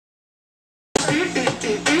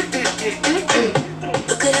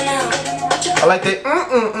I like that.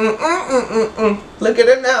 Look at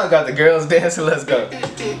it now. Got the girls dancing. Let's go.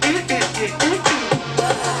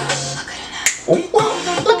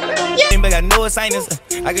 But I know it's sinus.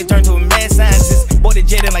 I can turn to a mad scientist. Boy, the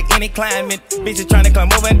jetting like any climate. Bitches trying to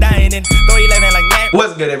climb over and dying in. Throw 11 like that.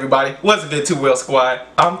 What's good, everybody? What's good, TWill squad?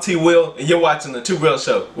 I'm TWill, and you're watching the TWill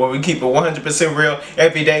show, where we keep it 100% real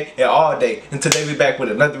every day and all day. And today we back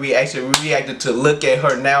with another reaction. We reacted to "Look at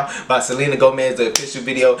Her Now" by Selena Gomez, the official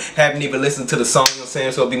video. Haven't even listened to the song, you know what I'm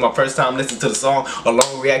saying? So it'll be my first time listening to the song.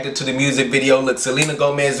 Along reacted to the music video. Look, Selena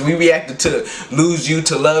Gomez, we reacted to "Lose You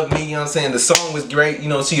to Love Me," you know what I'm saying? The song was great, you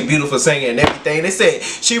know, she's a beautiful singer and everything. They said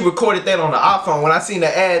she recorded that on the iPhone. When I seen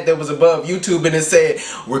the ad that was above YouTube and it said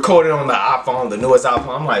recorded on the iPhone, the newest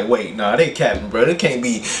iPhone, I'm like, wait, nah, they capping, bro. It can't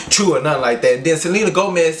be true or nothing like that. And then Selena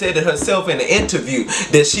Gomez said it herself in the interview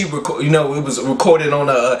that she it was recorded on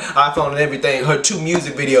the iPhone and everything, her 2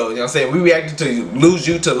 music videos, you know what I'm saying? We reacted to "Lose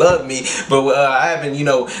You to Love Me," but I haven't, you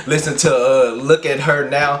know, listened to "Look at Her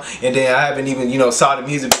Now," and then I haven't even, you know, saw the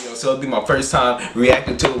music video, so it'll be my first time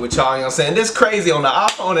reacting to it with y'all, you know what I'm saying? This crazy on the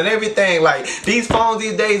iPhone and everything. Like, these phones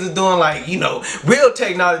these days are doing, like, you know, real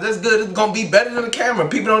technology. That's good. It's gonna be better than the camera.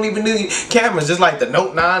 People don't even need cameras, just like the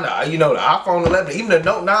Note 9, you know, the iPhone 11, even the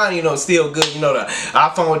Note 9, you know, still good, you know, the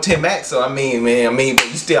iPhone 10 Max. So I mean, man, but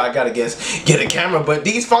you still, I gotta guess, get a camera. But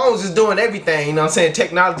these phones is doing everything, you know what I'm saying?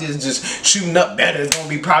 Technology is just shooting up better. It's gonna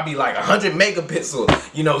be probably like 100 megapixel,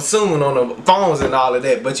 you know, soon on the phones and all of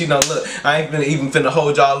that. But you know, look, I ain't even finna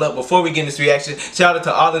hold y'all up. Before we get in this reaction, shout out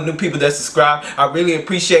to all the new people that subscribe. I really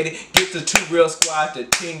appreciate it. Get the TWill squad to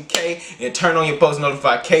 10K and turn on your post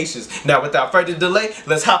notifications. Now, without further delay,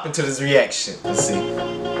 let's hop into this reaction. Let's see.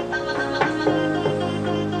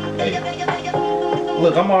 Hey.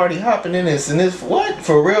 Look, I'm already hopping in this, and this, what?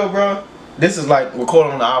 For real, bro? This is like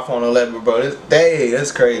recording on the iPhone 11, bro.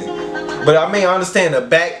 That's crazy. But I mean, I understand the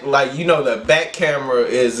back, like, you know, the back camera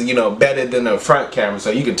is, you know, better than the front camera,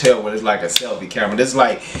 so you can tell when it's like a selfie camera. This is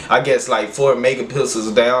like, I guess, like 4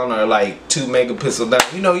 megapixels down or like 2 megapixels down.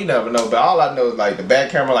 You know, you never know. But all I know is like the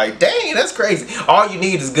back camera, like, dang, that's crazy. All you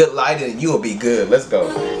need is good lighting and you'll be good. Let's go.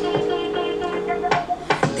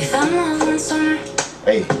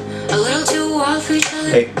 Hey. A little too wild for each other.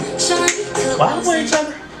 Hey. Wild for each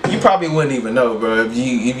other? You probably wouldn't even know, bro, if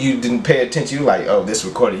you didn't pay attention. You like, oh, this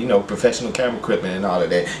recorded, you know, professional camera equipment and all of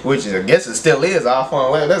that, which is, I guess it still is iPhone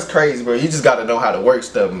 11. That's crazy, bro. You just got to know how to work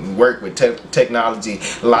stuff and work with technology,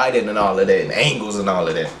 lighting and all of that, and angles and all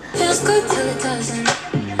of that. Feels good till it doesn't.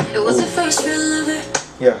 It was the first real lover.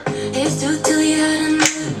 Yeah. It's due till you had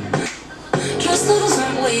another. Trust levels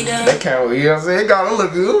on way down. That camera, you know what I'm saying? It gotta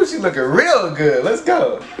look good. She looking real good. Let's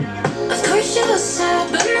go. Of course she was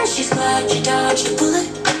sad, but now she's glad you dodged a bullet.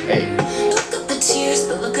 Hey. Look up the tears,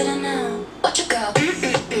 but look at her now. Watch her go.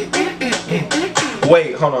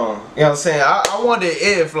 Wait, hold on. You know what I'm saying? I wonder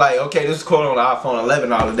if, like, okay, this is recorded on the iPhone 11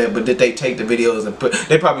 and all of that, but did they take the videos and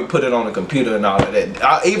they probably put it on the computer and all of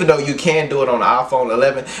that. Even though you can do it on the iPhone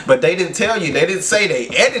 11, but they didn't tell you. They didn't say they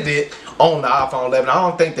edited it on the iPhone 11. I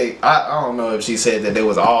don't think they, I don't know if she said that it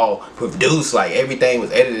was all produced, like everything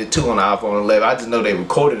was edited too on the iPhone 11. I just know they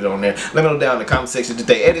recorded it on there. Let me know down in the comment section, did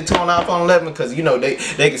they edit too on the iPhone 11? Because, you know, they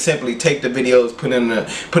can simply take the videos, put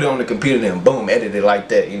it on the computer, and boom, edit it like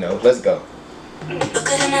that, you know. Let's go. Look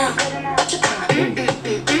at it now.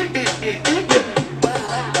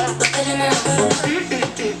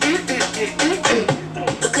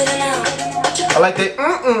 I like that.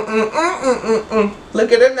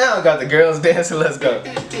 Look at it now. Got the girls dancing. Let's go. Look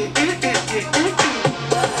at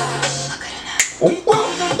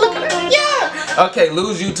it. Yeah. Okay,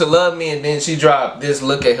 "Lose You to Love Me," and then she dropped this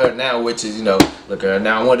 "Look at Her Now," which is, you know, look at her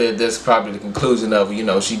now. I wonder if this is probably the conclusion of, you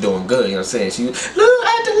know, she doing good. You know what I'm saying? She had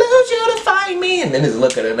to lose you to find me, and then it's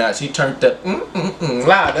 "Look at Her Now." She turned up.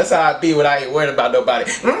 Loud. That's how I be when I ain't worried about nobody.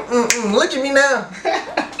 Look at me now.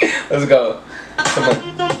 Let's go. Come on.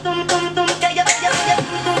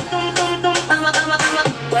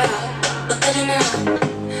 Look at her now.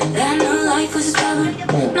 That no life was a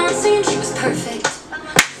problem. Not saying she was perfect.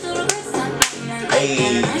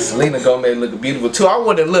 Hey, Selena Gomez looking beautiful too. I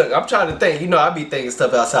wonder, look, I'm trying to think, you know, I be thinking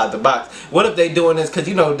stuff outside the box. What if they doing this, because,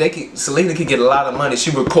 you know, Selena could get a lot of money.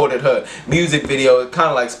 She recorded her music video, kind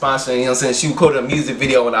of like sponsoring, you know what I'm saying? She recorded a music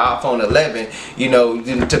video on the iPhone 11, you know,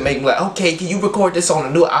 to make like, okay, can you record this on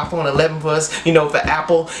a new iPhone 11 for us, you know, for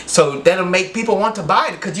Apple? So that'll make people want to buy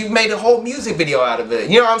it, because you made a whole music video out of it.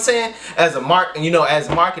 You know what I'm saying? As a as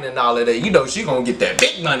marketing and all of that, you know, she gonna get that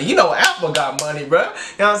big money. You know, Apple gospel got money, bro. You know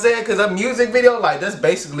what I'm saying? Cause a music video, like that's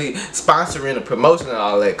basically sponsoring the promotion and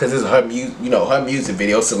all that. Cause it's her her music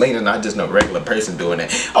video. Selena, not just no regular person doing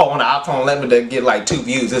it. Oh, on the iPhone 11 to get like 2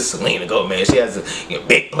 views. It's Selena Gomez. She has a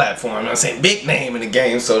big platform. You know what I'm saying? Big name in the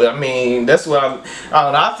game. So I mean, that's what I don't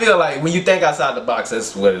know. I feel like when you think outside the box,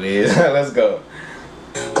 that's what it is. Let's go.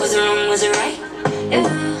 Was it wrong? Was it right? Yeah.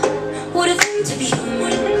 What a thing to be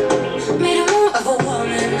human. Made her more of a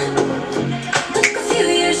woman. Took a few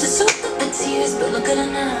years to soak up the tears, but look at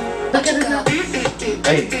her now. Look at her now.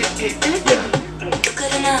 Hey. Yeah. Look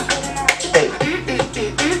at her now. Hey.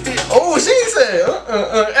 Oh, she said,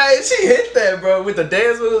 hey, she hit that, bro, with the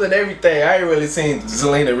dance moves and everything. I ain't really seen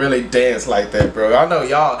Selena really dance like that, bro. I know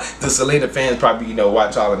y'all, the Selena fans, probably, you know,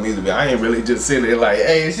 watch all the music, but I ain't really just sitting there like,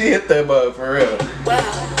 hey, she hit that bug for real.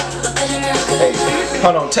 Wow. Hey,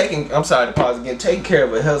 hold on, I'm sorry to pause again, taking care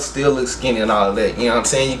of her health, still looks skinny and all that, you know what I'm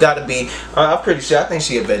saying? You gotta be, I'm pretty sure, I think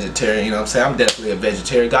she a vegetarian, you know what I'm saying? I'm definitely a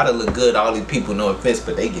vegetarian, gotta look good, all these people, no offense,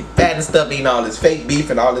 but they get fat and stuff, eating all this fake beef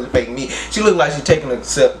and all this fake meat. She look like she's taking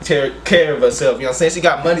care of herself, you know what I'm saying? She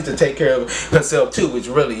got money to take care of herself too, which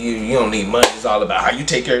really, you don't need money, it's all about how you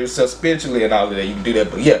take care of yourself spiritually and all of that, you can do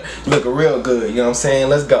that, but yeah, looking real good, you know what I'm saying?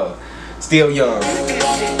 Let's go. Still young.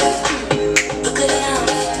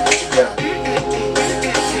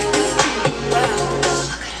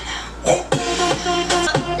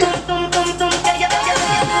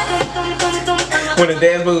 When the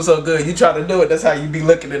dance moves so good, you try to do it. That's how you be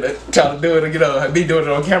looking at it, trying to do it. You know, be doing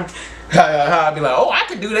it on camera. How I be like, oh, I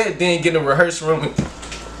can do that. Then get in a rehearsal room. And,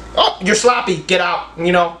 oh, you're sloppy. Get out.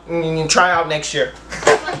 You know, and try out next year.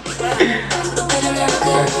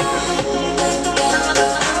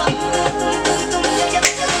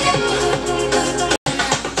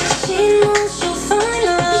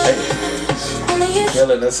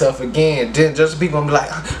 Feeling herself again. Then just people gonna be like,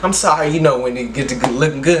 I'm sorry, you know, when you get to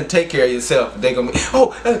looking good and take care of yourself, they gonna be,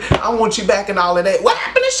 oh, I want you back and all of that. What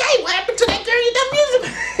happened to Shay? What happened to that girl you done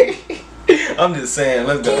music? I'm just saying,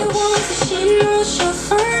 let's go.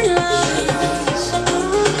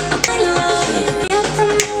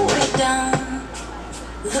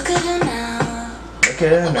 Look at her now. Look at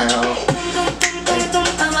her now.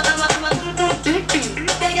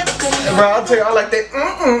 Bro, I'll tell you, I like that.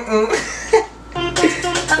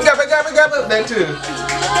 Got that too.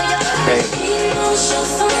 Hey.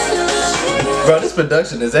 Bro, this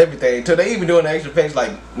production is everything too. They even doing extra effects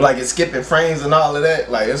like it's skipping frames and all of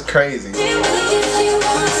that. Like, it's crazy.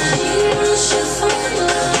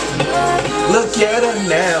 Look at her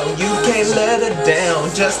now, you can't let her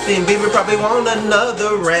down. Justin Bieber probably want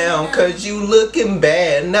another round, cause you looking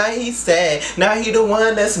bad. Now he's sad, now he the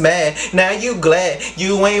one that's mad. Now you glad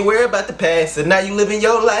you ain't worried about the past, and now you living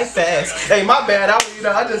your life fast. Hey, my bad, I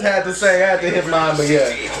just had to say, I had to hit mine, but yeah,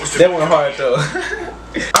 that went hard though.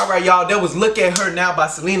 Alright y'all, that was Look at Her Now by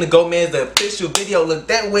Selena Gomez, the official video. Look,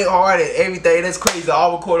 that went hard and everything. That's crazy.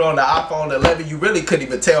 All recorded on the iPhone 11. You really couldn't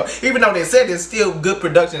even tell. Even though they said it's still good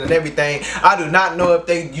production and everything. I do not know if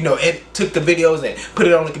they, you know, took the videos and put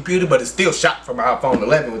it on the computer, but it's still shot from an iPhone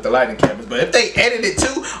 11 with the lighting cameras. But if they edited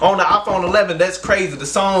too on the iPhone 11, that's crazy. The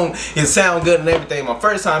song is sound good and everything. My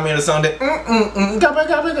first time hearing the song that you know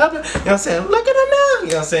what I'm saying? Look at her now. You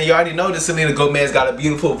know what I'm saying? You already know that Selena Gomez got a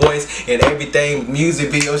beautiful voice and everything. Music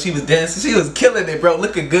video, she was dancing, she was killing it, bro,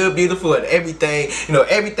 looking good, beautiful, and everything, you know,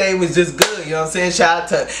 everything was just good, you know what I'm saying? Shout out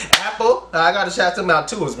to Apple. I gotta shout them out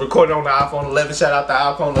too. It's recorded on the iPhone 11. Shout out to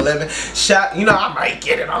iPhone 11. You know, I might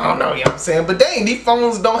get it, I don't know, you know what I'm saying? But dang, these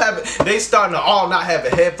phones don't have it. They starting to all not have a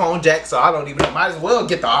headphone jack, so I don't even know. Might as well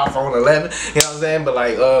get the iPhone 11, you know what I'm saying? But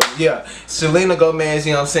like, yeah, Selena Gomez,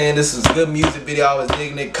 you know what I'm saying? This is good music video. I was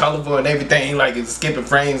digging it, colorful and everything, like it's skipping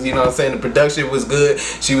frames, you know what I'm saying? The production was good.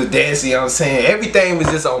 She was dancing, you know what I'm saying? Everything was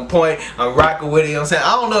just on point. I'm rocking with it, you know what I'm saying?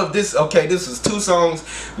 I don't know if this, okay, this was 2 songs,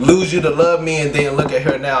 Lose You to Love Me and then Look at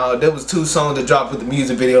Her Now. There was 2 songs that dropped with the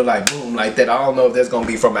music video, like boom, like that. I don't know if that's gonna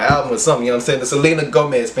be from an album or something, you know what I'm saying? The Selena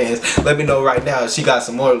Gomez fans, let me know right now if she got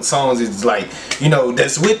some more songs. It's like, you know,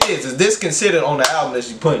 that's with this. Is this considered on the album that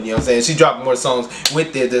she putting, you know what I'm saying? She dropping more songs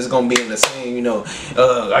with it that's gonna be in the same, you know,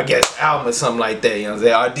 I guess album or something like that, you know what I'm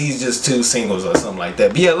saying? Are these just 2 singles or something like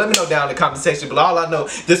that? But yeah, let me know down in the comment section. But all I know,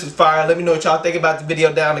 this was fire. Let me know what y'all think about the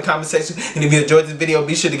video down in the comment section. And if you enjoyed this video,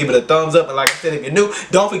 be sure to give it a thumbs up. And like I said, if you're new,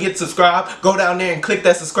 don't forget to subscribe. Go down there and click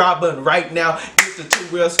that subscribe button right now. Get the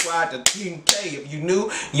TWill squad to 10K if you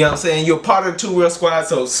new. You know what I'm saying? You're part of the TWill squad,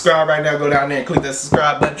 so subscribe right now. Go down there and click that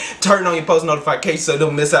subscribe button. Turn on your post notifications so you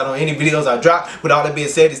don't miss out on any videos I drop. With all that being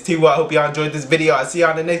said, it's TWill. I hope y'all enjoyed this video. I'll see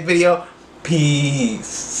y'all in the next video.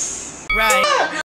 Peace. Right.